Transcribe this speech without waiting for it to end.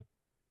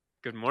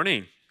Good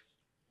morning.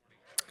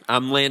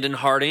 I'm Landon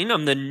Harding.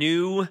 I'm the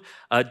new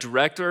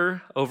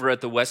director over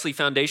at the Wesley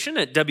Foundation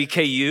at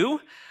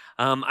WKU.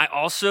 I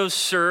also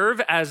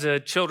serve as a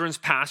children's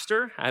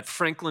pastor at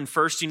Franklin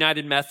First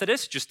United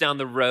Methodist, just down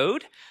the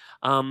road.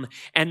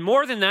 And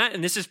more than that,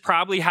 and this is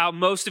probably how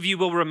most of you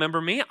will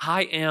remember me,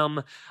 I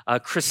am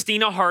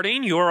Christina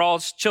Harding. You're all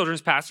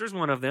children's pastors,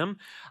 one of them.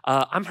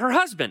 I'm her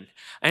husband.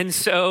 And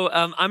so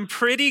I'm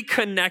pretty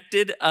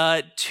connected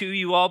to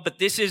you all, but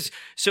this is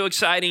so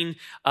exciting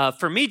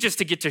for me just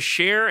to get to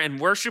share and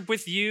worship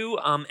with you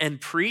and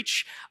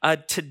preach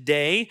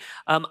today.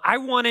 I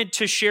wanted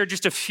to share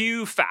just a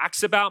few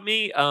facts about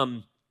me.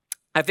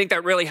 I think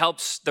that really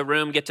helps the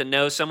room get to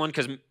know someone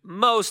because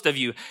most of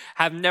you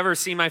have never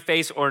seen my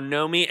face or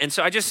know me. And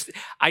so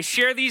I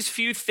share these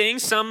few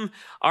things. Some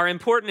are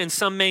important and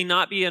some may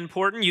not be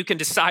important. You can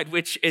decide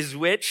which is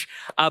which.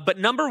 But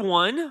number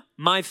one,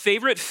 my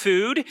favorite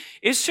food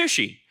is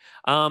sushi.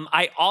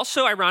 I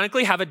also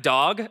ironically have a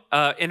dog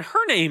and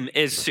her name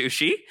is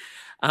Sushi.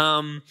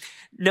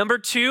 Number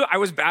two, I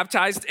was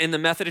baptized in the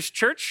Methodist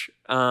Church.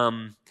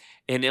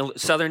 In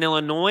Southern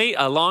Illinois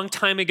a long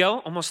time ago,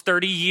 almost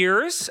 30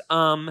 years.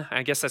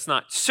 I guess that's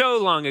not so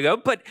long ago,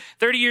 but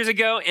 30 years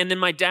ago. And then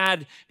my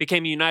dad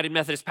became a United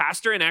Methodist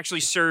pastor and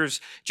actually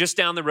serves just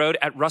down the road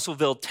at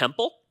Russellville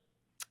Temple.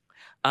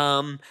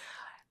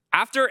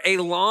 After a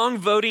long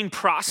voting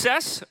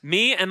process,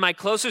 me and my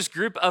closest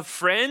group of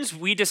friends,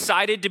 we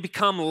decided to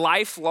become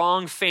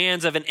lifelong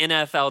fans of an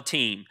NFL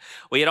team.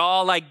 We had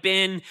all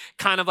been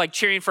kind of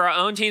cheering for our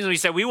own teams, and we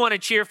said we want to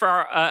cheer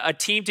for a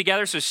team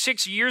together. So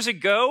 6 years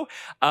ago,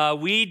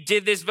 we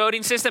did this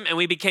voting system, and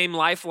we became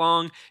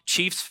lifelong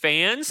Chiefs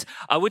fans,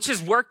 which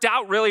has worked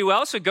out really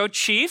well. So go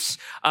Chiefs!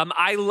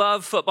 I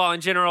love football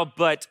in general,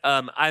 but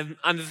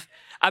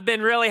I've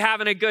been really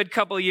having a good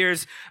couple of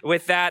years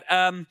with that.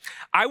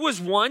 I was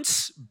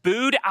once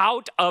booed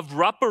out of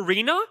Rupp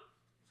Arena.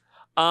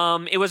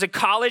 It was a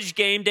college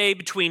game day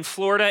between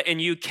Florida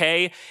and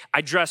UK. I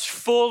dressed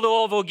full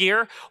Louisville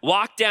gear,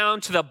 walked down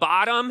to the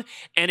bottom,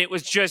 and it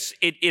was just,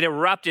 it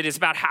erupted. It's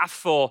about half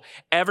full.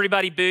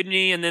 Everybody booed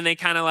me, and then they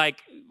kind of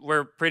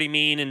were pretty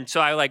mean. And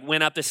so I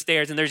went up the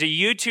stairs, and there's a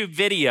YouTube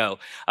video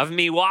of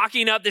me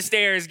walking up the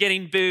stairs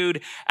getting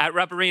booed at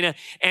Rupp Arena.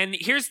 And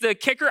here's the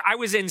kicker. I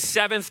was in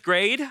 7th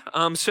grade.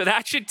 So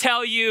that should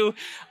tell you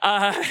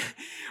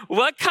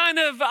what kind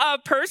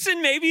of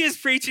person maybe is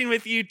preaching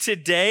with you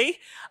today.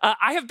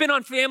 I have been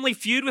on Family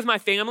Feud with my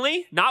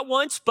family, not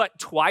once, but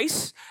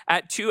twice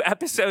at 2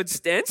 episode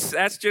stints.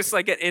 That's just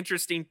an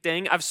interesting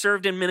thing. I've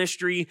served in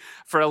ministry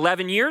for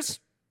 11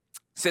 years.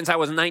 Since I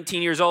was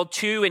 19 years old,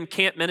 2 in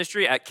camp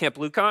ministry at Camp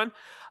Lucan,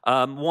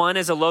 1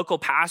 as a local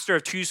pastor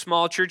of 2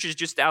 small churches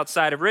just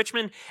outside of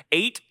Richmond,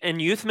 8 in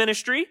youth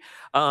ministry,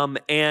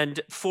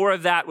 and 4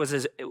 of that was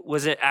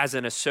as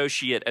an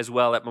associate as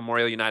well at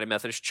Memorial United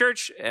Methodist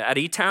Church at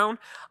E-Town,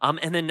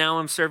 and then now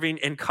I'm serving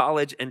in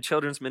college and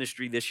children's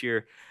ministry this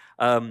year.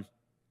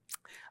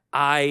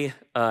 I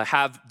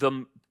have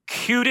the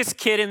cutest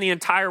kid in the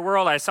entire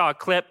world. I saw a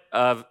clip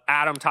of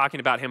Adam talking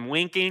about him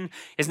winking.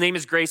 His name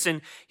is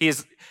Grayson.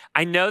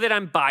 I know that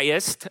I'm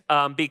biased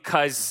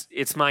because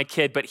it's my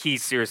kid, but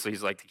he's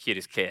the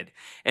cutest kid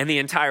in the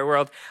entire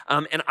world.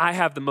 And I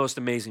have the most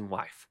amazing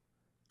wife.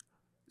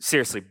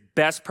 Seriously,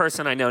 best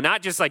person I know,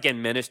 not just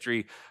in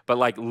ministry, but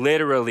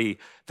literally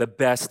the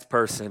best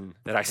person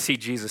that I see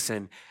Jesus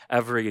in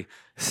every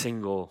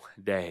single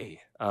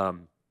day.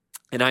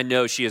 And I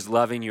know she is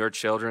loving your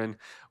children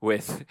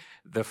with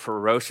the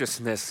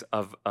ferociousness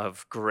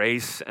of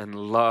grace and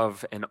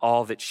love and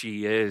all that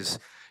she is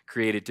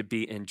created to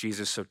be in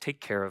Jesus. So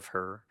take care of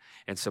her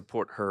and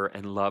support her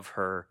and love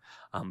her,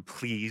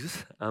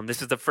 please.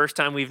 This is the first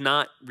time we've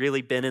not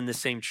really been in the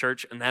same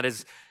church, and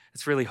it's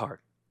really hard.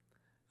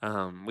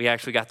 We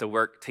actually got to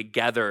work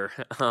together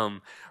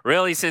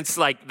really since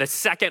the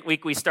second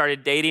week we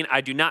started dating. I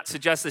do not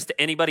suggest this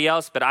to anybody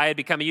else, but I had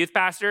become a youth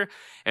pastor,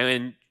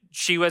 and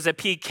she was a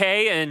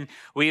PK, and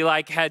we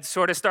had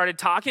sort of started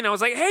talking. I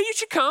was like, hey, you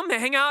should come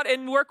hang out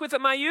and work with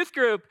my youth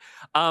group.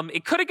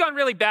 It could have gone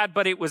really bad,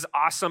 but it was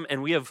awesome,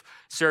 and we have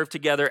served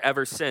together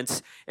ever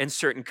since in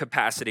certain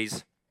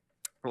capacities.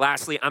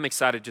 Lastly, I'm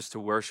excited just to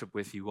worship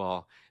with you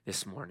all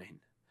this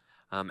morning.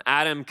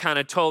 Adam kind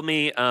of told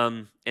me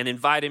and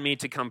invited me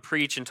to come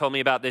preach and told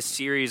me about this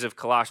series of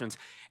Colossians,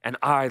 and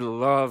I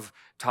love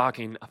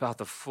talking about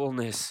the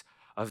fullness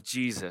of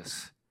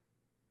Jesus.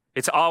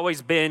 It's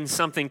always been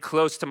something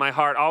close to my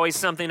heart, always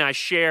something I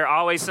share,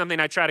 always something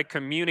I try to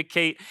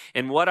communicate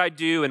in what I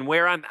do and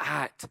where I'm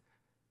at.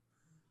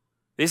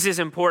 This is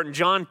important.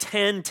 John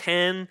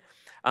 10:10.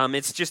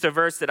 It's just a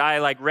verse that I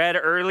read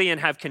early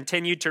and have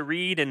continued to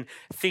read and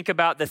think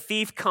about. The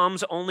thief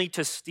comes only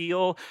to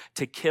steal,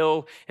 to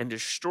kill, and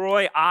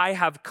destroy. I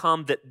have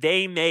come that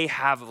they may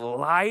have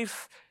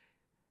life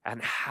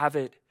and have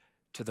it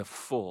to the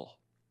full.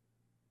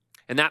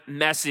 And that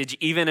message,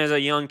 even as a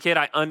young kid,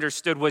 I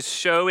understood was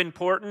so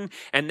important,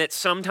 and that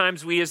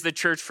sometimes we as the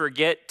church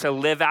forget to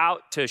live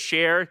out, to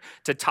share,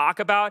 to talk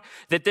about,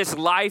 that this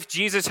life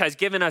Jesus has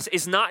given us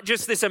is not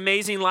just this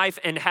amazing life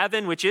in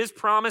heaven, which is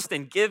promised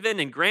and given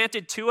and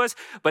granted to us,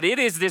 but it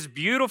is this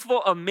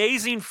beautiful,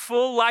 amazing,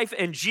 full life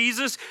in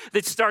Jesus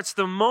that starts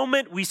the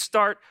moment we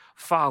start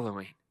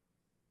following.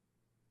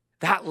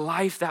 That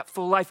life, that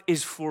full life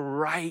is for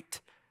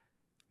right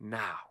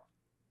now.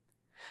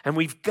 And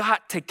we've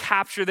got to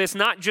capture this,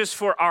 not just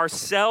for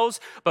ourselves,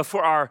 but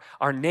for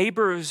our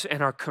neighbors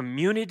and our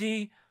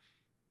community,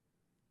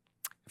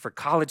 for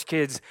college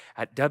kids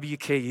at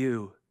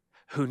WKU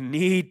who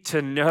need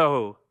to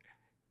know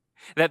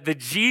that the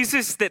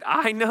Jesus that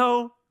I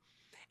know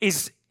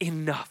is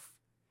enough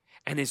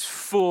and is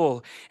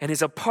full and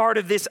is a part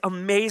of this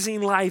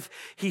amazing life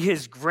he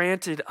has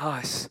granted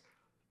us.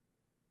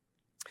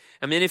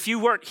 I mean, if you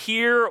weren't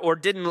here or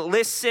didn't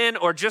listen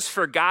or just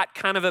forgot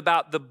kind of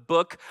about the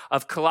book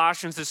of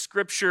Colossians, the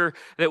scripture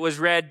that was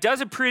read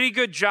does a pretty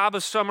good job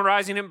of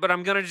summarizing it, but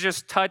I'm going to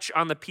just touch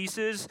on the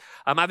pieces.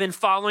 I've been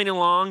following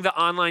along the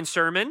online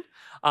sermon.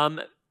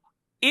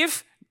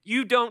 If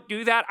you don't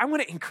do that, I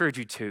want to encourage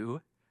you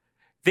to.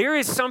 There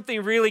is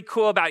something really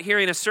cool about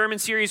hearing a sermon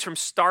series from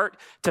start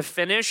to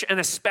finish, and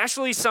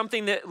especially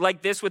something that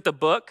like this with the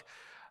book.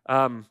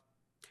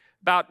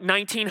 About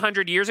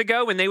 1900 years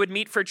ago, when they would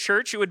meet for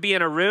church, it would be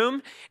in a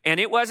room, and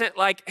it wasn't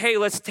like, hey,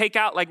 let's take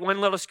out like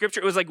one little scripture.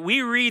 It was like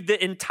we read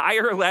the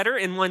entire letter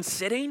in one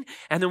sitting,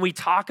 and then we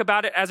talk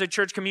about it as a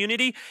church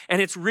community,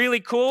 and it's really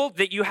cool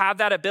that you have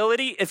that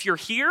ability, if you're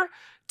here,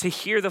 to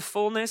hear the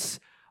fullness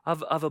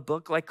of a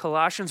book like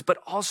Colossians, but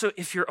also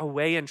if you're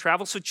away and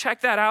travel. So check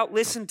that out.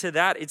 Listen to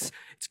that. It's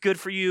good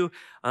for you.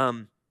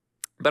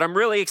 But I'm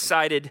really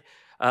excited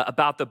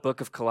about the book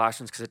of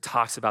Colossians because it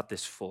talks about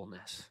this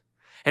fullness.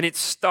 And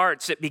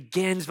it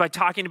begins by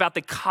talking about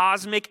the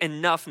cosmic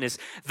enoughness,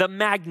 the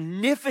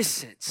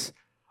magnificence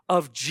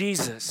of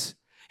Jesus,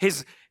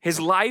 his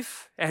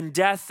life and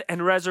death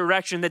and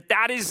resurrection,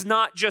 that is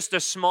not just a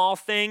small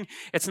thing.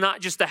 It's not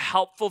just a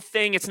helpful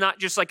thing. It's not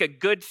just like a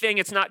good thing.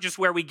 It's not just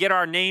where we get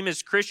our name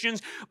as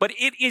Christians, but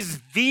it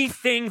is the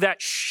thing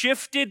that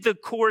shifted the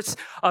course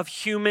of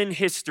human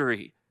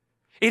history.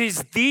 It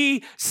is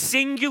the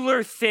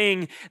singular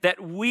thing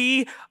that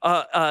we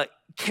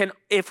can,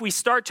 if we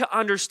start to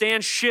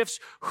understand, shifts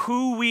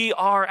who we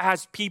are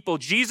as people.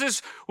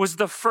 Jesus was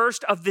the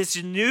first of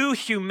this new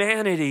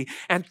humanity,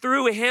 and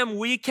through him,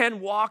 we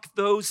can walk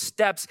those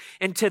steps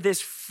into this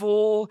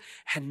full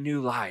and new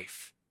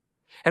life.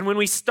 And when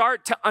we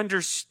start to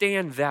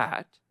understand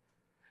that,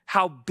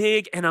 how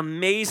big and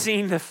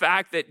amazing the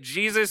fact that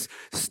Jesus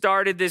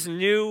started this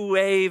new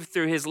wave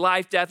through his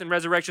life, death, and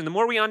resurrection, the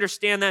more we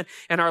understand that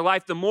in our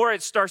life, the more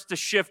it starts to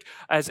shift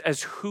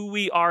as who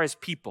we are as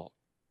people.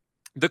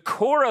 The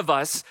core of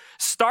us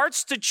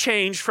starts to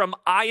change from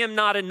I am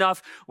not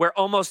enough, where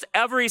almost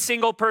every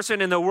single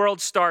person in the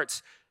world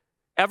starts.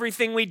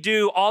 Everything we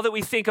do, all that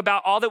we think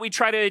about, all that we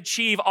try to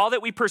achieve, all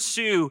that we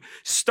pursue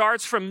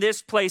starts from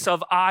this place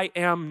of I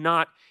am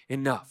not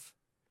enough.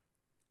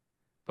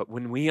 But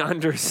when we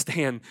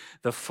understand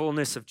the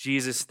fullness of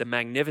Jesus, the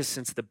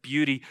magnificence, the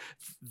beauty,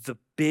 the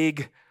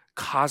big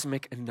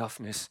cosmic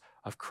enoughness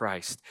of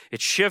Christ,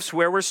 it shifts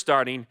where we're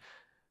starting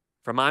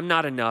from I'm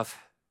not enough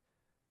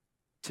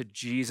to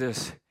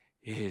Jesus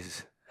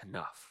is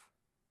enough.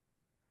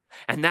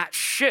 And that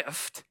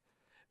shift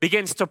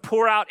begins to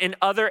pour out in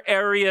other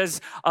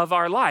areas of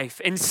our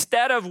life.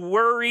 Instead of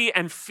worry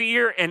and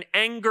fear and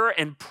anger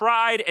and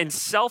pride and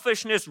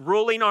selfishness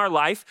ruling our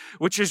life,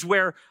 which is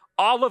where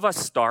all of us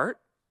start,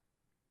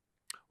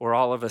 or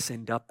all of us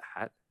end up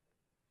at,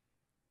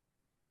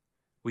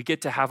 we get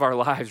to have our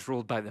lives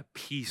ruled by the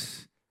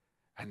peace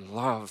and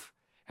love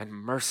and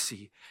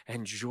mercy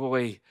and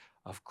joy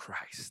of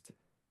Christ.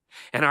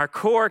 And our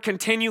core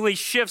continually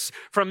shifts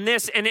from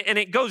this, and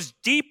it goes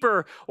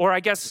deeper, or I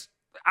guess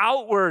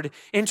outward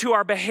into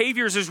our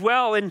behaviors as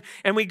well. And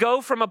we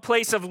go from a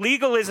place of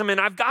legalism, and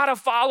I've got to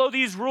follow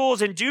these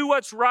rules and do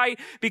what's right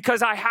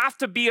because I have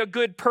to be a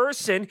good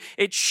person.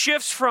 It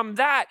shifts from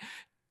that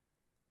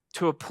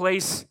to a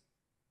place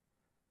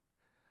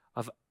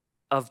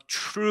of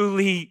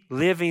truly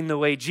living the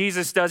way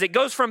Jesus does. It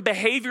goes from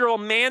behavioral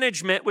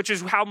management, which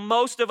is how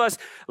most of us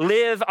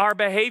live our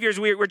behaviors.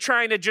 We're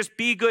trying to just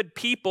be good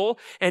people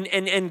and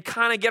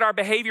kind of get our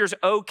behaviors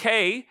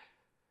okay.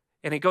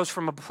 And it goes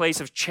from a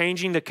place of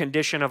changing the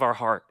condition of our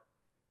heart.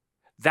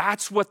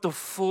 That's what the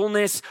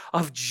fullness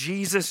of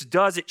Jesus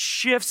does. It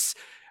shifts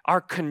our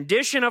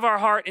condition of our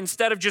heart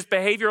instead of just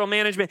behavioral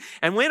management.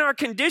 And when our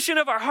condition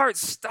of our heart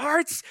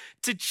starts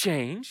to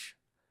change,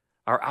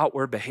 our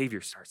outward behavior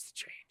starts to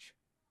change.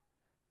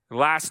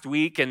 Last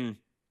week and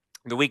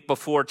the week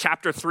before,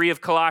 chapter 3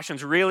 of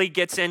Colossians really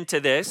gets into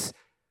this.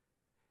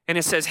 And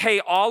it says, hey,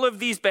 all of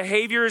these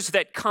behaviors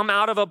that come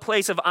out of a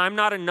place of I'm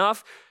not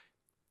enough,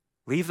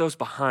 leave those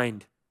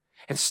behind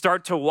and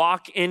start to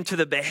walk into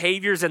the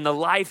behaviors and the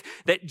life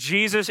that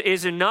Jesus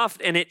is enough.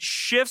 And it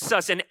shifts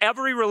us in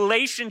every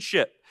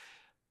relationship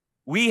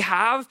we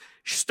have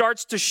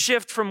starts to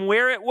shift from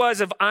where it was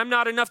of I'm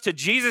not enough to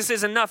Jesus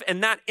is enough,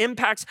 and that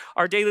impacts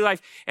our daily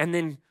life. And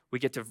then we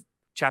get to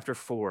chapter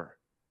 4,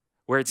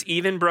 where it's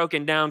even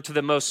broken down to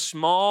the most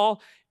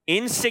small,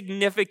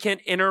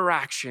 insignificant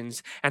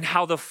interactions and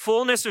how the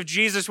fullness of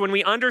Jesus, when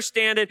we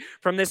understand it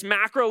from this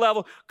macro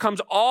level, comes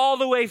all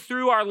the way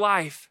through our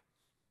life.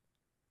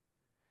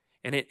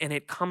 And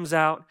it comes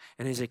out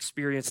and is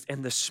experienced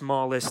in the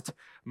smallest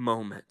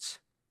moments.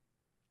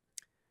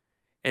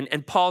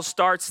 And Paul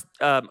starts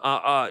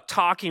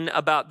talking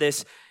about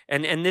this,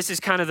 and this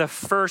is kind of the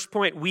first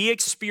point. We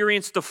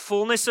experience the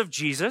fullness of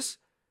Jesus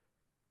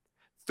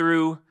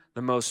through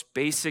the most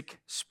basic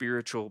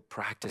spiritual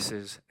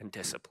practices and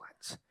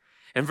disciplines.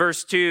 In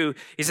verse 2,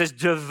 he says,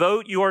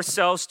 devote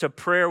yourselves to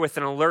prayer with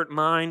an alert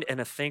mind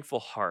and a thankful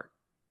heart.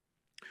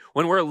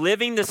 When we're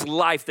living this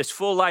life, this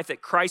full life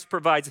that Christ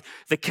provides,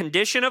 the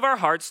condition of our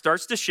heart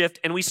starts to shift,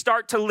 and we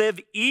start to live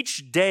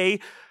each day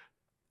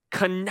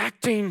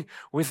connecting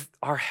with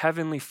our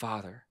Heavenly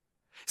Father,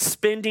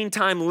 spending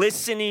time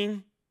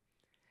listening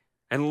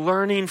and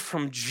learning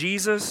from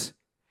Jesus.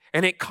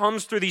 And it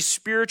comes through these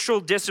spiritual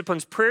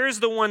disciplines. Prayer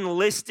is the one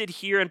listed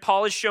here, and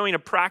Paul is showing a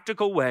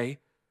practical way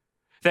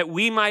that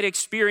we might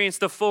experience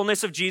the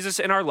fullness of Jesus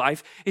in our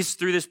life is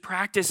through this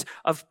practice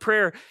of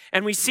prayer.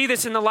 And we see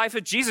this in the life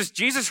of Jesus.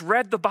 Jesus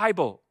read the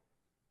Bible,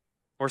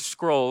 or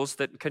scrolls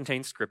that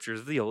contain scriptures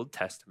of the Old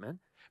Testament.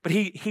 But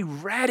he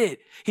read it,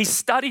 he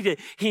studied it,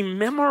 he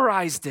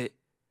memorized it.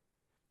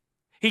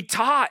 He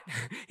taught,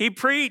 he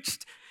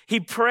preached, he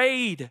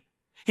prayed,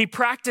 he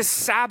practiced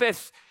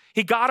Sabbath.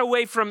 He got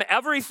away from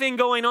everything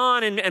going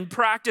on and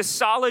practiced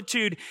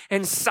solitude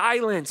and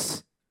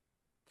silence.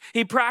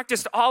 He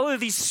practiced all of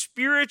these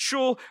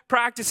spiritual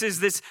practices,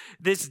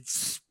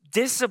 this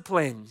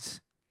disciplines.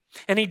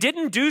 And he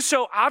didn't do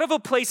so out of a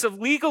place of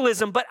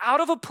legalism, but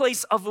out of a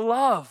place of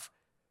love.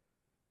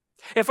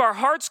 If our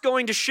heart's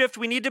going to shift,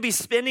 we need to be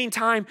spending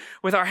time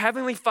with our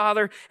Heavenly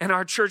Father and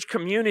our church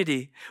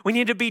community. We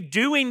need to be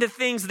doing the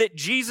things that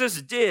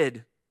Jesus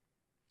did.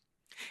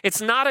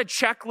 It's not a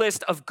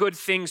checklist of good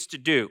things to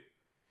do.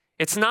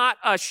 It's not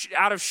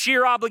out of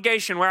sheer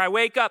obligation where I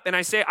wake up and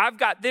I say, I've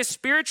got this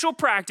spiritual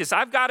practice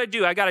I've got to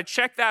do. I got to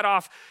check that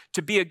off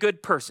to be a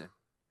good person.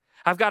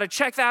 I've got to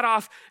check that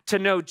off to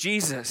know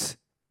Jesus.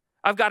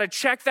 I've got to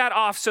check that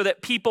off so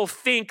that people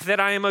think that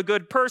I am a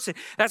good person.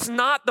 That's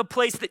not the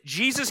place that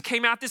Jesus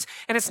came at this,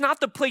 and it's not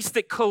the place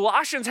that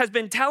Colossians has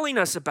been telling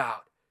us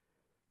about.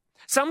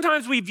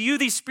 Sometimes we view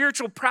these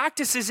spiritual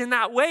practices in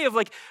that way of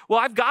like, well,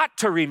 I've got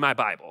to read my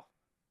Bible.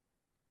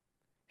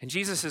 And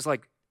Jesus is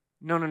like,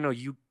 no,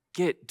 you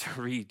get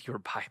to read your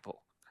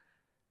Bible.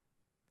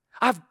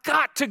 I've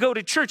got to go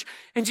to church.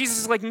 And Jesus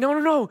is like,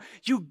 no,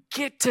 you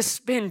get to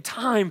spend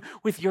time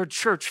with your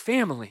church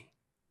family.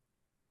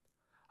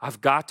 I've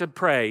got to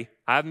pray.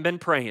 I haven't been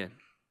praying.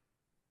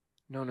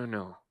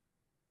 No.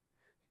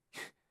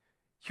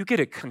 You get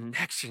a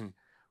connection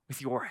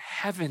with your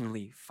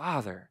Heavenly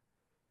Father.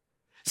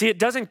 See, it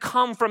doesn't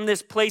come from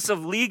this place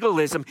of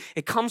legalism.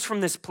 It comes from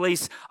this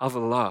place of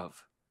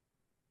love.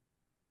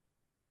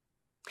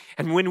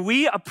 And when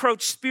we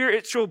approach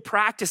spiritual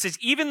practices,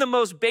 even the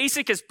most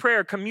basic as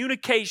prayer,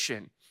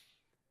 communication,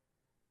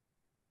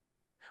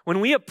 when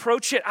we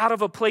approach it out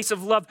of a place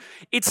of love,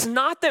 it's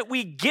not that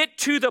we get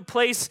to the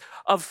place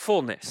of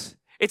fullness.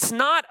 It's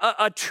not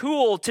a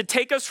tool to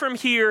take us from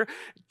here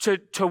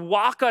to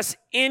walk us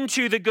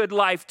into the good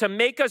life, to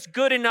make us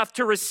good enough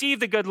to receive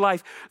the good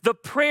life. The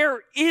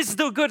prayer is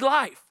the good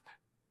life.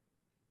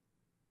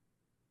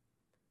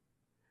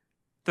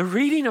 The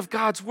reading of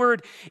God's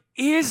word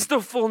is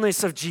the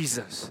fullness of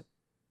Jesus.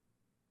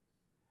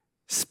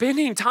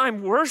 Spending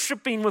time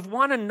worshiping with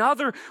one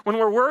another when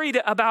we're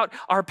worried about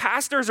our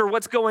pastors or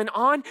what's going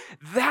on,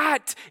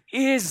 that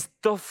is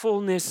the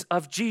fullness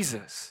of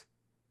Jesus.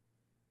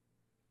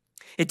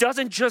 It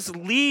doesn't just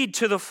lead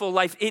to the full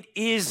life, it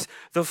is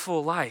the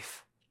full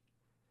life.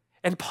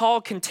 And Paul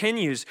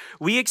continues,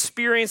 we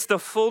experience the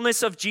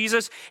fullness of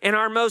Jesus in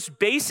our most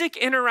basic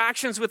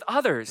interactions with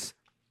others.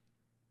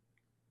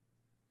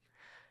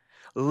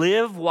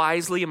 Live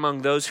wisely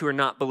among those who are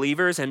not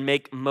believers and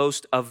make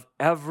most of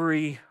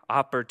every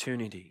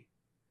opportunity.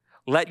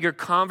 Let your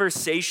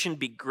conversation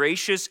be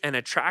gracious and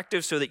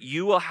attractive so that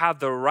you will have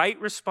the right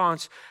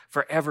response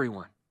for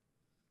everyone.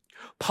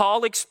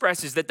 Paul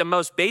expresses that the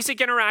most basic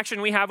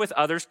interaction we have with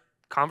others,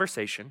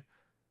 conversation,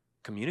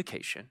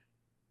 communication,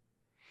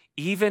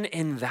 even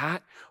in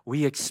that,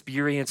 we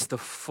experience the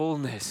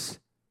fullness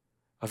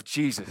of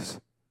Jesus.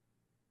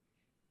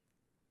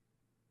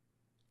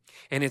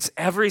 And it's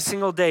every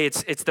single day.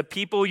 It's the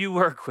people you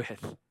work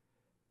with.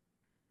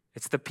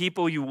 It's the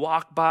people you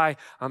walk by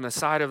on the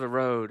side of the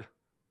road.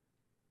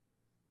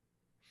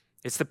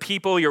 It's the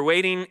people you're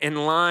waiting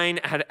in line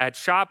at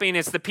shopping.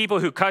 It's the people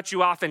who cut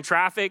you off in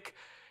traffic.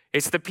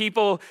 It's the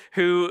people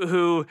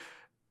who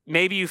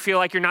maybe you feel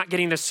like you're not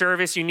getting the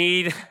service you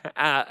need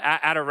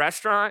at a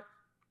restaurant.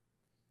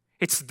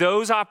 It's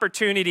those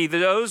opportunities,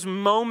 those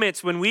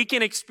moments when we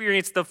can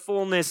experience the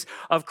fullness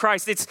of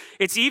Christ.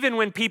 It's even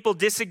when people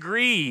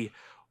disagree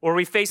or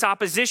we face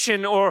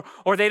opposition, or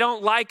they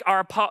don't like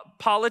our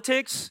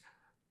politics,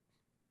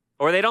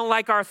 or they don't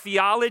like our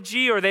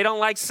theology, or they don't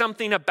like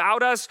something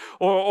about us,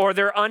 or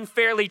they're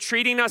unfairly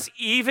treating us,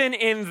 even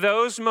in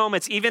those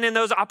moments, even in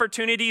those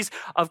opportunities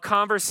of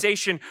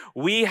conversation,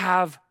 we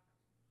have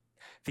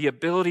the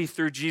ability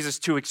through Jesus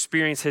to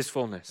experience his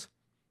fullness.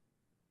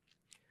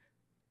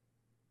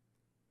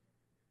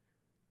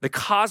 The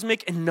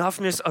cosmic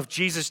enoughness of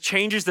Jesus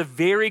changes the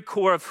very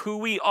core of who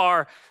we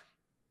are.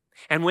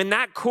 And when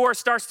that core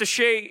starts to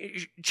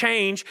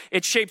change,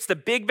 it shapes the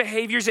big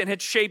behaviors and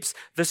it shapes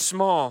the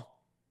small.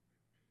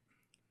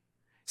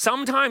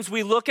 Sometimes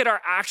we look at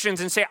our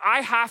actions and say,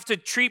 I have to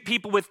treat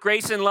people with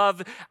grace and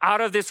love out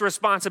of this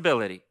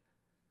responsibility.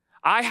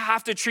 I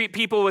have to treat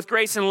people with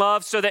grace and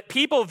love so that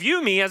people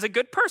view me as a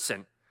good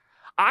person.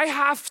 I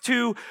have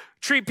to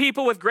treat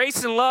people with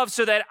grace and love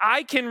so that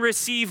I can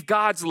receive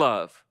God's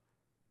love.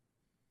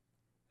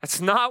 That's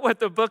not what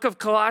the book of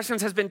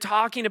Colossians has been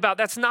talking about.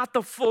 That's not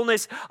the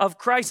fullness of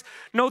Christ.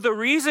 No, the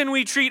reason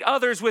we treat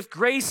others with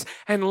grace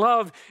and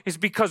love is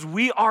because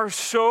we are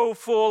so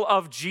full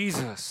of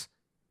Jesus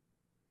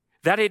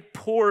that it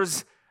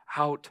pours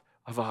out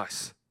of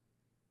us.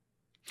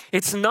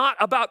 It's not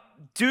about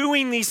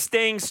doing these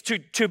things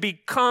to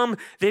become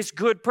this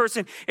good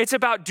person. It's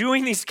about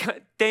doing these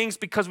things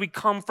because we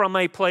come from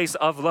a place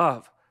of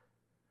love.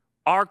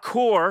 Our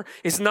core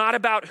is not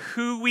about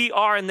who we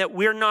are and that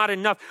we're not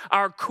enough.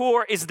 Our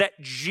core is that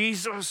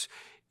Jesus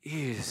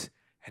is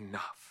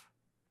enough.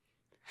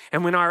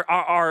 And when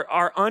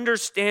our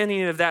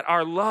understanding of that,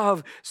 our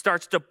love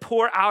starts to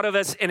pour out of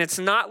us, and it's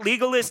not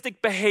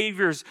legalistic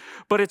behaviors,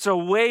 but it's a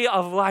way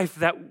of life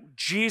that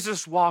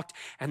Jesus walked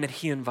and that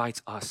he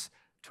invites us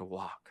to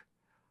walk.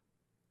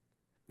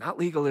 Not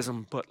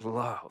legalism, but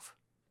love.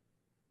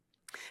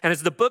 And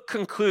as the book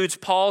concludes,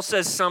 Paul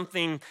says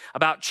something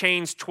about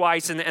chains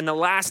twice. And the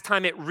last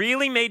time it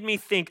really made me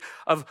think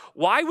of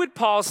why would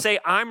Paul say,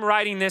 I'm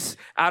writing this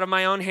out of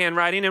my own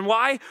handwriting? And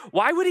why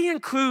would he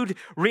include,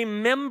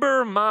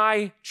 remember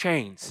my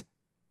chains?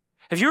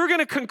 If you were going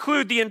to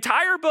conclude the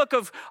entire book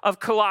of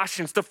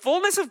Colossians, the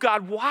fullness of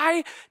God,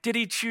 why did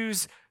he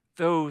choose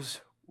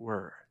those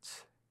words?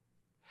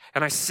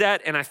 And I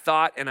sat and I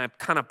thought and I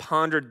kind of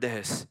pondered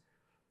this.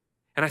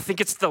 And I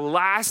think it's the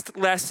last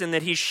lesson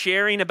that he's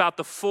sharing about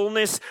the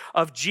fullness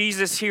of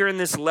Jesus here in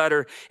this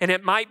letter. And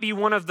it might be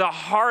one of the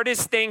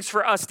hardest things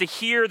for us to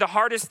hear, the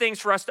hardest things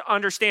for us to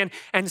understand,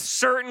 and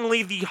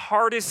certainly the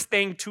hardest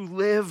thing to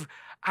live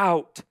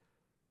out.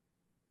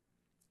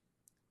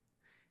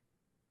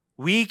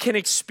 We can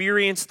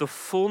experience the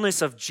fullness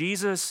of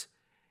Jesus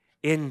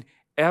in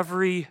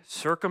every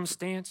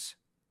circumstance,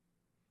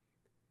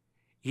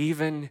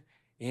 even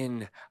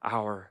in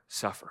our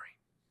suffering.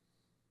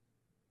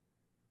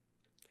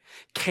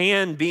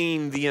 Can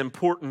being the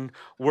important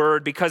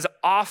word, because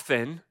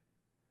often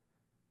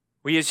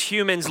we as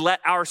humans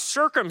let our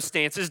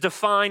circumstances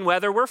define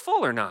whether we're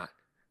full or not.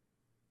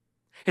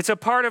 It's a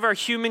part of our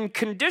human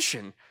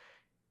condition.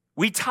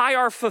 We tie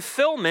our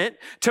fulfillment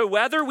to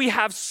whether we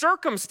have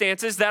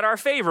circumstances that are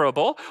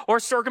favorable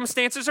or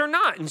circumstances are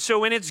not. And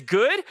so when it's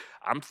good,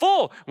 I'm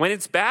full. When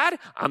it's bad,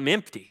 I'm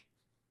empty.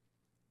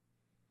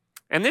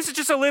 And this is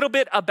just a little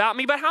bit about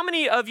me, but how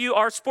many of you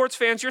are sports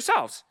fans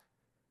yourselves?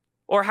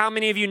 Or how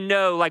many of you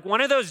know, like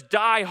one of those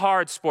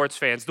die-hard sports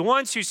fans, the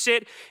ones who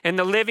sit in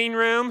the living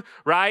room,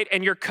 right,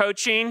 and you're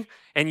coaching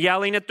and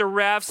yelling at the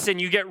refs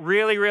and you get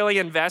really, really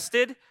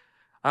invested?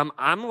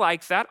 I'm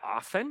like that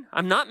often.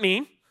 I'm not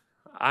mean.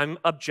 I'm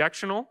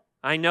objectional.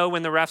 I know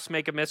when the refs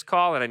make a missed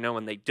call and I know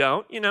when they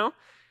don't, you know.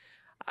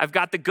 I've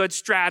got the good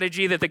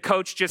strategy that the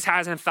coach just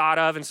hasn't thought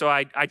of, and so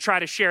I try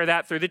to share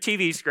that through the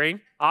TV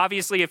screen.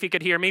 Obviously, if he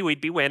could hear me,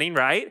 we'd be winning,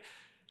 right?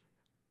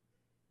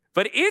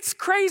 But it's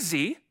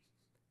crazy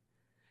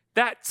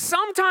that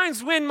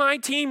sometimes when my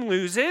team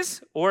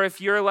loses, or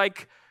if you're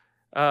like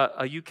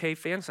a UK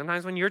fan,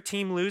 sometimes when your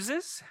team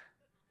loses,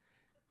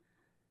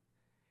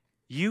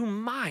 you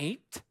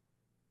might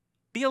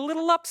be a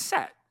little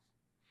upset.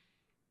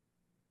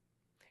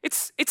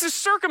 It's a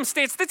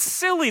circumstance that's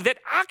silly, that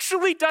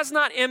actually does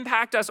not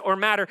impact us or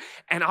matter.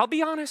 And I'll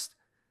be honest,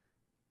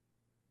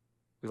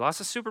 we lost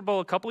the Super Bowl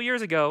a couple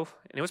years ago,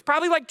 and it was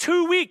probably like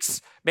 2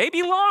 weeks,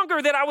 maybe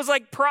longer, that I was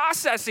like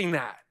processing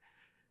that.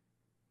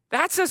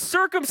 That's a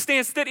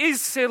circumstance that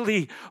is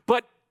silly,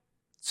 but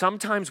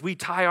sometimes we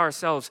tie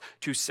ourselves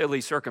to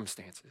silly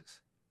circumstances.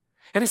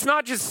 And it's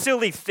not just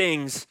silly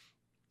things.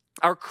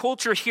 Our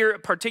culture here,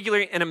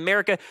 particularly in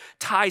America,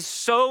 ties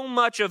so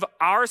much of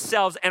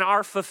ourselves and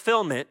our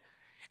fulfillment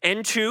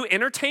into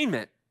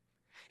entertainment,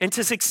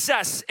 into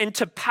success,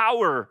 into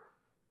power,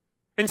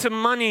 into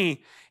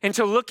money,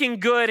 into looking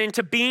good,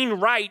 into being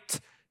right,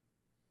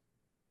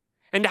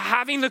 into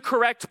having the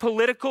correct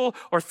political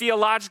or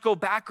theological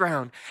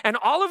background. And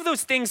all of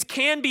those things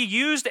can be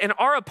used and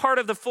are a part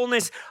of the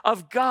fullness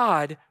of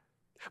God.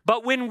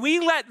 But when we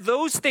let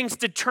those things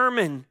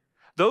determine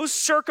those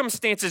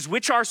circumstances,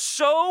 which are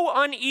so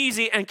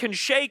uneasy and can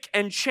shake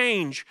and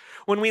change,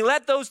 when we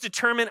let those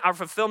determine our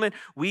fulfillment,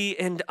 we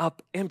end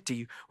up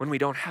empty when we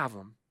don't have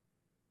them.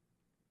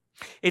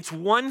 It's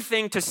one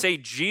thing to say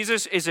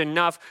Jesus is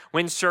enough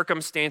when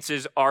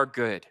circumstances are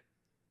good.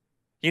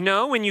 You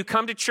know, when you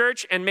come to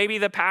church and maybe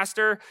the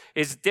pastor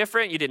is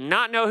different, you did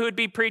not know who would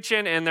be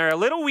preaching, and they're a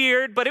little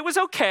weird, but it was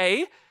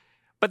okay.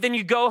 But then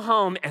you go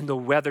home and the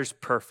weather's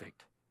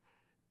perfect.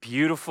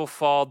 Beautiful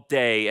fall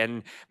day,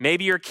 and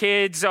maybe your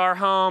kids are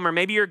home or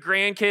maybe your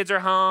grandkids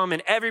are home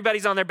and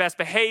everybody's on their best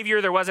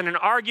behavior. There wasn't an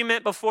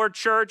argument before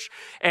church,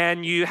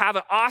 and you have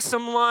an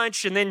awesome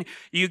lunch, and then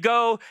you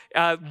go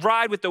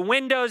ride with the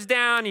windows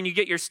down and you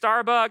get your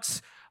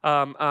Starbucks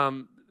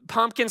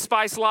pumpkin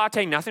spice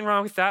latte. Nothing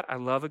wrong with that. I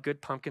love a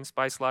good pumpkin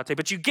spice latte,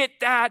 but you get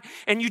that,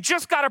 and you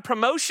just got a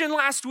promotion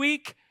last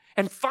week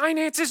and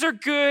finances are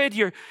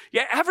good.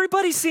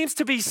 Everybody seems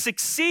to be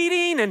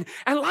succeeding and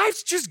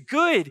life's just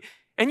good.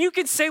 And you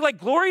can say, like,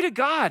 glory to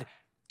God,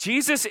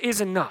 Jesus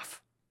is enough.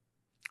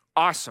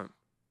 Awesome.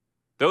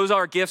 Those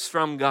are gifts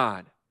from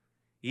God.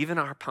 Even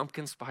our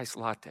pumpkin spice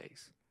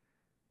lattes.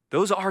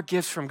 Those are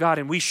gifts from God,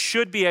 and we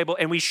should be able,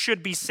 and we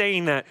should be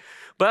saying that.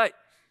 But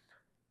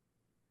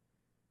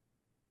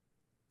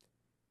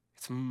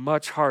it's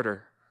much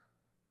harder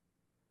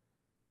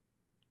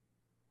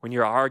when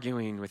you're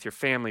arguing with your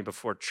family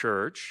before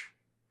church,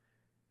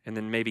 and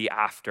then maybe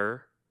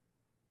after,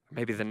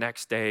 maybe the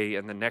next day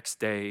and the next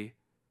day,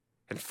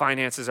 and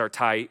finances are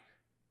tight,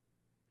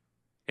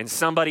 and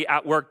somebody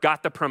at work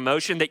got the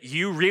promotion that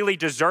you really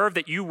deserve,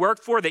 that you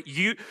worked for,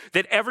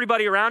 that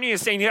everybody around you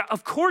is saying, yeah,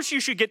 of course you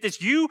should get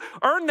this. You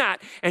earned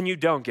that, and you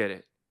don't get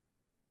it.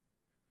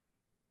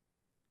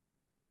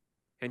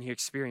 And you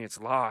experience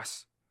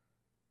loss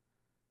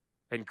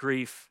and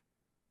grief.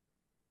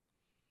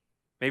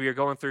 Maybe you're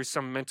going through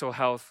some mental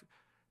health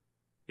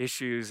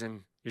issues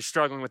and you're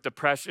struggling with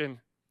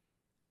depression.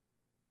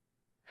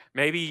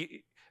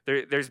 Maybe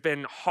there's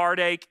been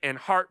heartache and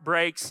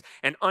heartbreaks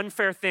and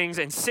unfair things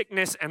and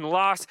sickness and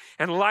loss,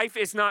 and life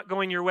is not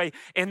going your way.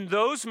 In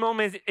those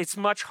moments, it's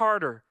much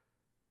harder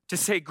to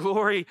say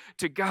glory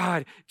to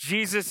God.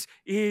 Jesus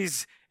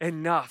is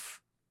enough.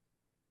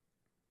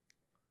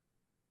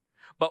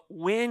 But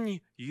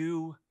when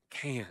you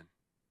can,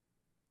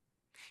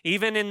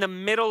 even in the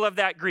middle of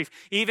that grief,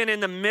 even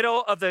in the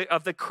middle of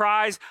the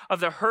cries of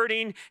the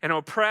hurting and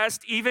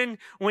oppressed, even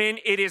when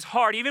it is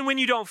hard, even when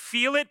you don't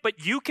feel it,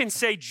 but you can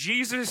say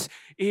Jesus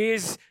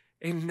is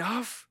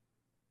enough.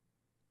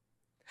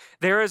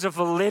 There is a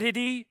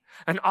validity,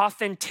 an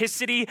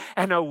authenticity,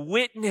 and a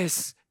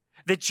witness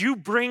that you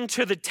bring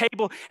to the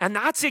table. And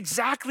that's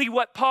exactly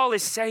what Paul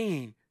is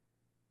saying.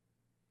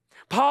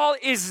 Paul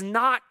is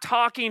not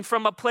talking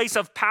from a place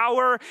of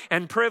power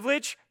and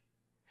privilege.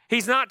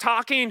 He's not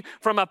talking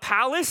from a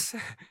palace.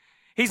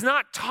 He's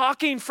not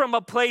talking from a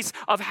place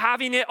of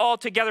having it all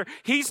together.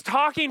 He's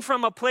talking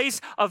from a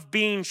place of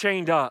being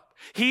chained up.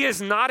 He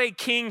is not a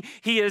king.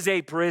 He is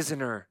a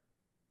prisoner.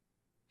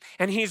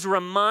 And he's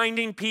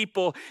reminding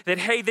people that,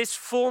 hey, this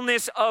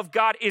fullness of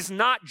God is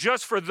not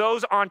just for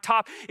those on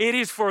top. It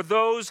is for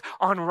those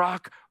on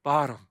rock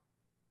bottom.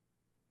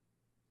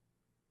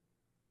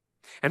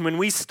 And when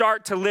we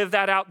start to live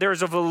that out,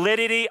 there's a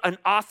validity, an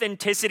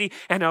authenticity,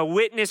 and a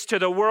witness to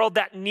the world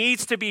that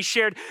needs to be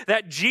shared,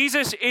 that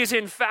Jesus is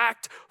in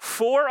fact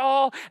for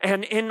all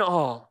and in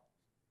all.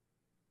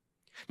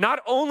 Not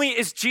only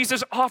is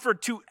Jesus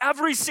offered to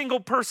every single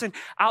person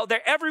out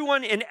there,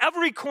 everyone in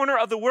every corner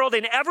of the world,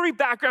 in every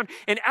background,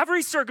 in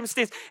every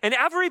circumstance, in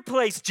every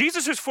place,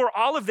 Jesus is for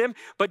all of them,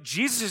 but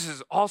Jesus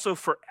is also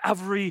for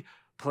every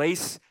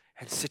place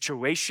and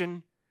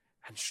situation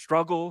and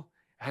struggle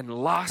and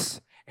loss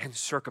and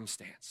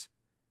circumstance.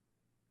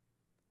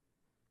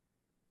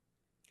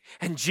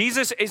 And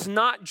Jesus is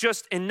not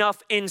just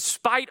enough in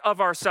spite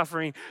of our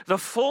suffering. The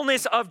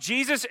fullness of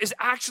Jesus is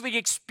actually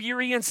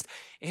experienced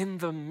in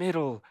the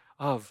middle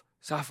of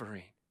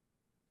suffering.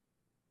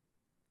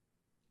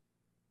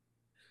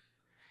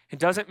 It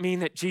doesn't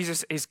mean that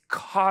Jesus is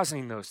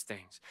causing those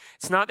things.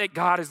 It's not that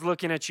God is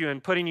looking at you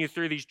and putting you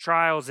through these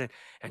trials and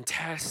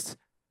tests.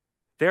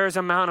 There is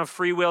an amount of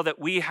free will that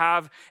we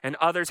have and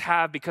others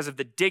have because of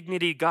the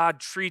dignity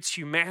God treats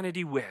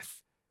humanity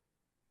with.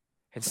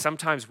 And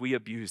sometimes we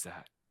abuse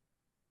that.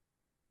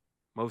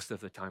 Most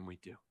of the time we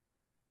do.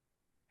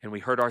 And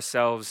we hurt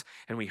ourselves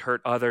and we hurt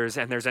others.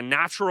 And there's a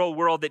natural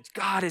world that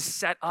God has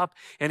set up,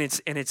 and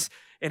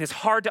it's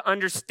hard to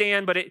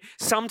understand, but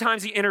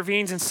sometimes he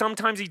intervenes and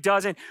sometimes he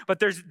doesn't. But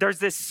there's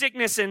this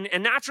sickness and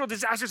natural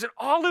disasters and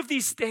all of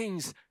these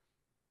things.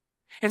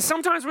 And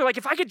sometimes we're like,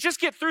 if I could just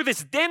get through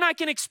this, then I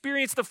can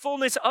experience the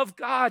fullness of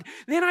God.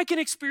 Then I can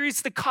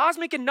experience the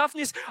cosmic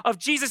enoughness of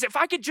Jesus. If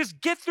I could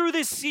just get through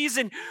this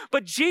season.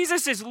 But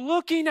Jesus is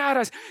looking at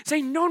us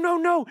saying,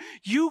 no.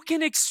 You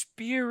can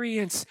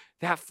experience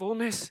that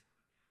fullness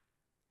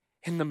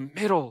in the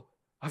middle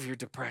of your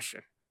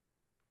depression.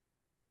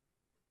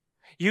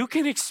 You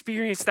can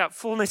experience that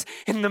fullness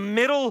in the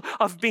middle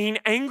of being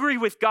angry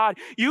with God.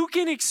 You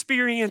can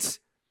experience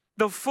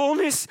the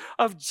fullness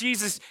of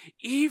Jesus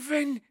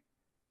even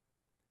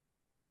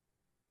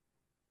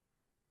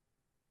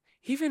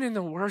in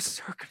the worst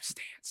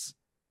circumstance,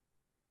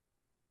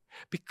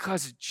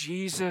 because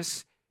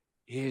Jesus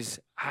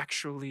is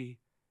actually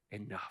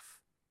enough.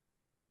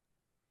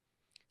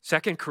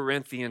 2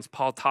 Corinthians,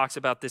 Paul talks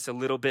about this a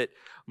little bit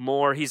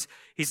more. He's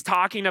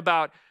talking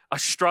about a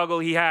struggle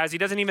he has. He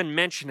doesn't even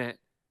mention it,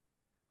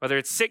 whether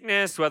it's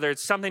sickness, whether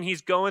it's something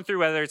he's going through,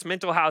 whether it's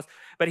mental health,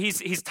 but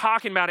he's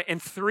talking about it.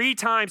 And 3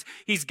 times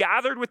he's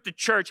gathered with the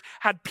church,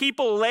 had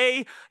people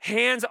lay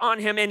hands on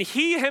him, and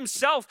he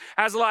himself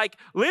has like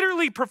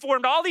literally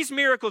performed all these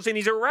miracles, and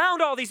he's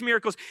around all these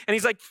miracles. And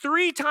he's like,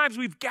 3 times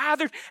we've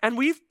gathered and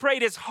we've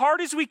prayed as hard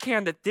as we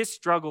can that this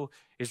struggle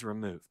is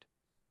removed.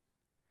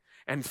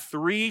 And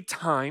 3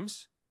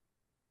 times,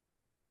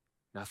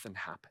 nothing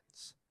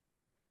happens.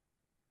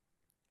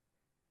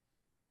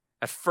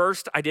 At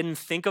first, I didn't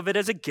think of it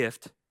as a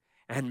gift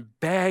and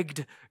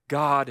begged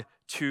God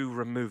to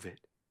remove it.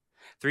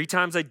 3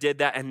 times I did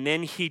that, and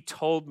then he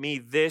told me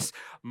this: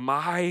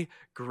 my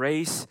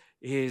grace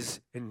is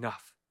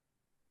enough.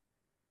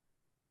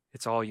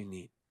 It's all you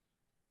need.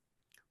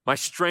 My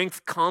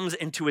strength comes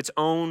into its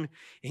own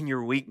in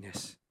your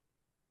weakness.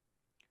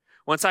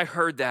 Once I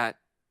heard that,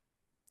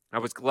 I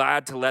was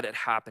glad to let it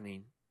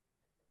happen.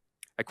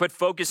 I quit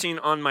focusing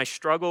on my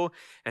struggle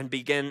and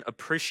began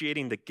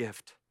appreciating the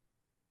gift.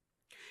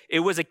 It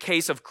was a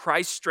case of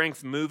Christ's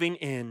strength moving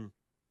in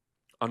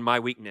on my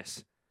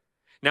weakness.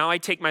 Now I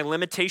take my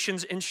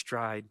limitations in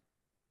stride,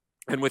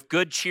 and with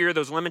good cheer,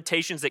 those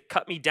limitations that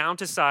cut me down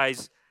to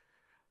size,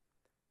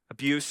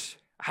 abuse,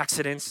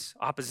 accidents,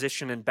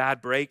 opposition, and bad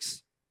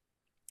breaks,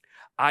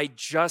 I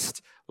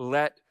just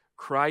let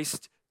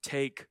Christ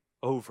take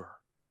over.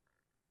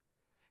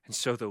 And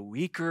so the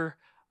weaker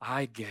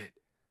I get,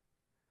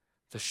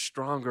 the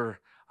stronger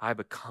I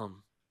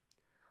become.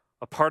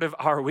 A part of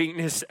our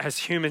weakness as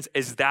humans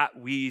is that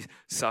we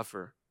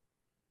suffer.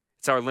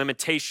 It's our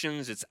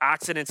limitations, it's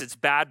accidents, it's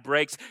bad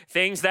breaks,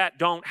 things that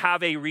don't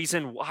have a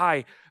reason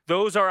why.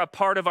 Those are a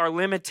part of our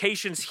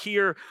limitations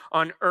here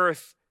on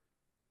earth.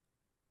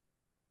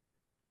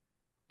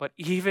 But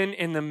even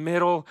in the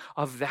middle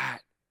of that,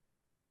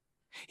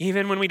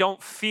 even when we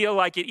don't feel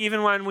like it,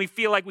 even when we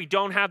feel like we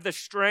don't have the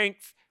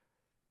strength,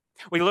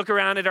 we look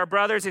around at our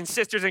brothers and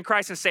sisters in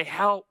Christ and say,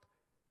 help.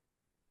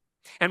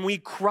 And we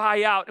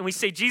cry out and we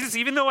say, Jesus,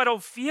 even though I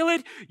don't feel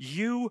it,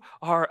 you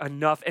are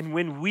enough. And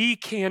when we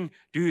can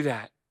do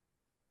that,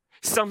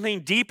 something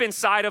deep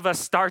inside of us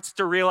starts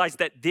to realize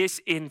that this,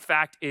 in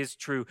fact, is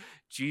true.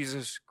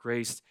 Jesus'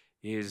 grace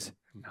is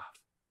enough.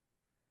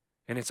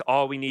 And it's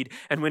all we need.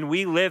 And when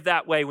we live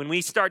that way, when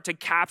we start to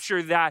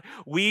capture that,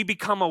 we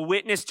become a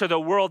witness to the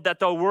world that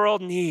the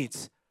world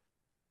needs.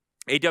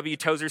 A.W.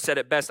 Tozer said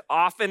it best: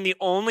 often the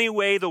only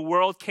way the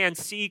world can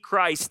see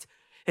Christ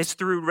is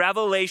through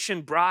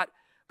revelation brought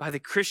by the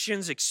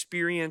Christian's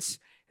experience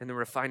and the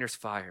refiner's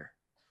fire.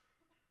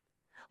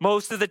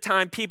 Most of the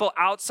time, people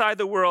outside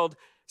the world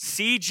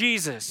see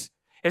Jesus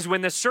as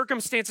when the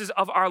circumstances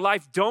of our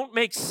life don't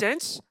make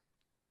sense,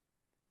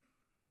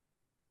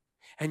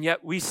 and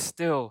yet we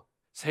still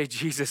say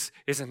Jesus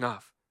is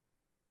enough.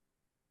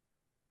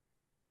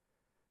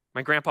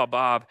 My grandpa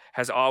Bob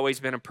has always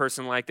been a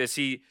person like this.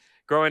 He,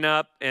 growing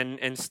up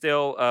and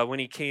still when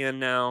he can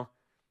now,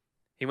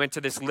 he went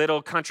to this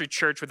little country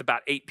church with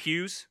about 8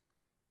 pews.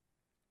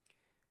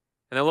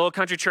 And the little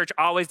country church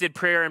always did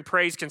prayer and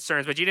praise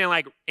concerns, but you didn't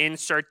like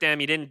insert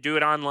them. You didn't do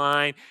it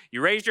online.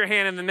 You raised your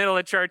hand in the middle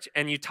of church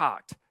and you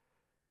talked.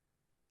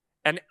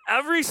 And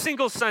every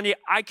single Sunday,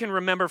 I can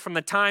remember from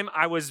the time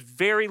I was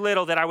very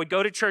little that I would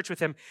go to church with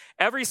him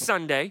every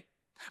Sunday.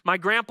 My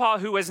grandpa,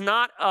 who was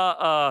not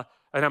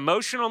an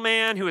emotional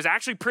man, who was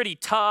actually pretty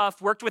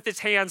tough, worked with his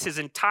hands his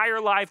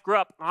entire life, grew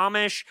up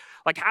Amish,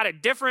 like had a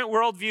different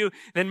worldview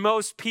than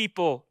most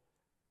people,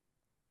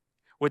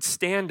 would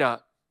stand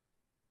up,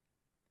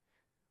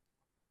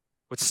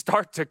 would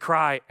start to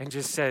cry, and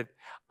just said,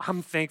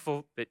 I'm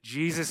thankful that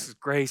Jesus'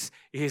 grace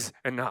is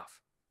enough.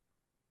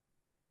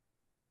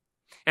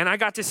 And I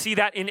got to see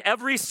that in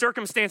every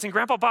circumstance. And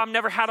Grandpa Bob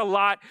never had a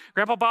lot.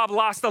 Grandpa Bob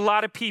lost a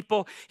lot of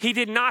people. He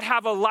did not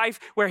have a life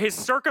where his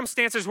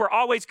circumstances were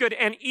always good.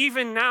 And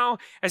even now,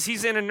 as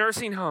he's in a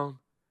nursing home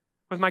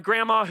with my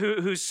grandma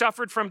who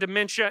suffered from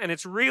dementia, and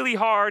it's really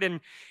hard, and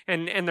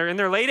they're in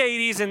their late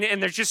 80s,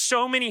 and there's just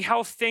so many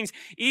health things.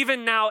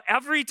 Even now,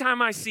 every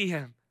time I see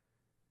him,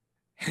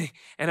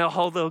 and he'll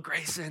hold little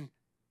Grayson,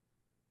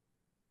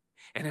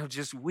 and he'll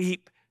just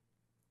weep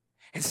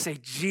and say,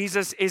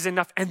 Jesus is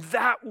enough. And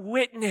that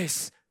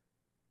witness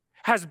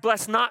has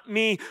blessed not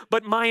me,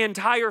 but my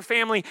entire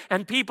family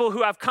and people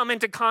who have come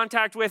into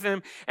contact with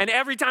him. And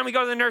every time we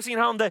go to the nursing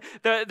home,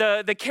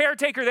 the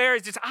caretaker there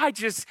is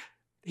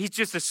he's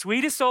just the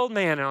sweetest old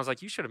man. And I was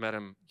like, you should have met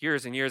him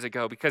years and years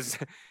ago,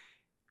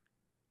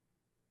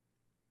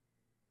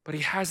 but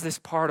he has this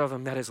part of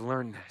him that has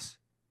learned this.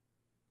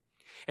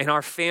 And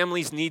our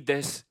families need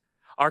this.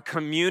 Our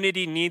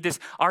community need this.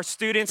 Our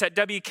students at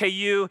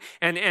WKU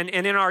and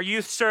in our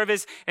youth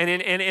service and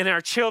in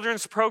our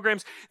children's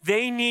programs,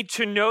 they need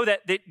to know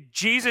that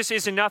Jesus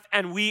is enough,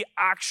 and we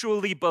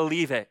actually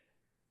believe it.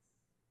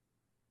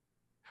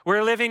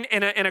 We're living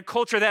in a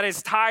culture that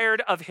is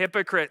tired of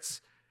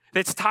hypocrites.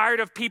 that's tired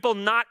of people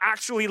not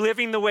actually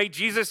living the way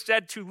Jesus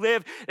said to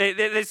live,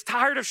 that's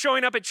tired of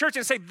showing up at church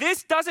and say,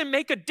 this doesn't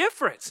make a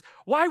difference.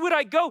 Why would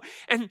I go?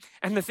 And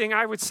the thing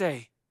I would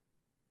say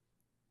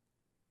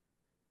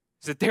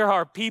is that there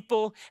are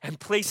people and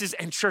places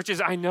and churches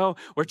I know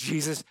where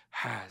Jesus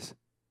has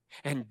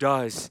and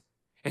does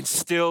and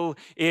still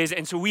is.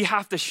 And so we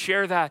have to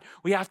share that.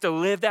 We have to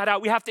live that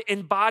out. We have to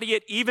embody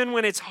it even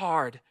when it's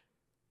hard.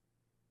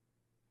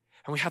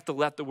 And we have to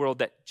let the world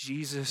that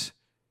Jesus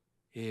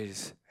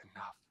is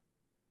enough.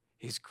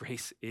 His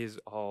grace is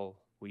all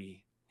we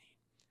need.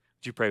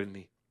 Would you pray with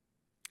me?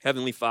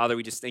 Heavenly Father,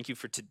 we just thank you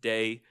for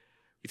today.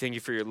 We thank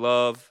you for your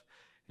love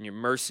and your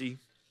mercy.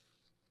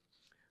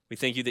 We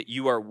thank you that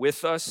you are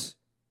with us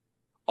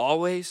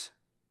always.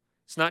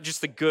 It's not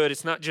just the good,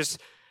 it's not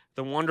just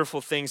the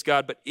wonderful things,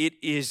 God, but it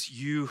is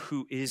you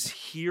who is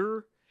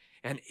here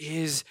and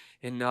is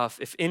enough.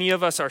 If any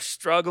of us are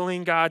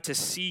struggling, God, to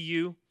see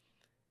you,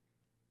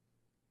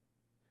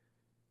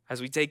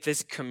 as we take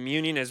this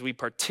communion, as we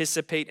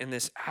participate in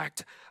this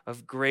act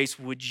of grace,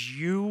 would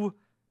you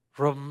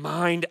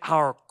remind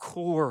our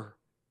core,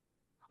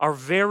 our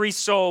very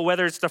soul,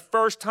 whether it's the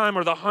first time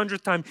or the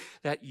 100th time,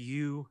 that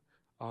you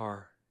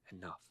are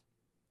enough.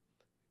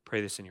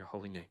 Pray this in your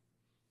holy name.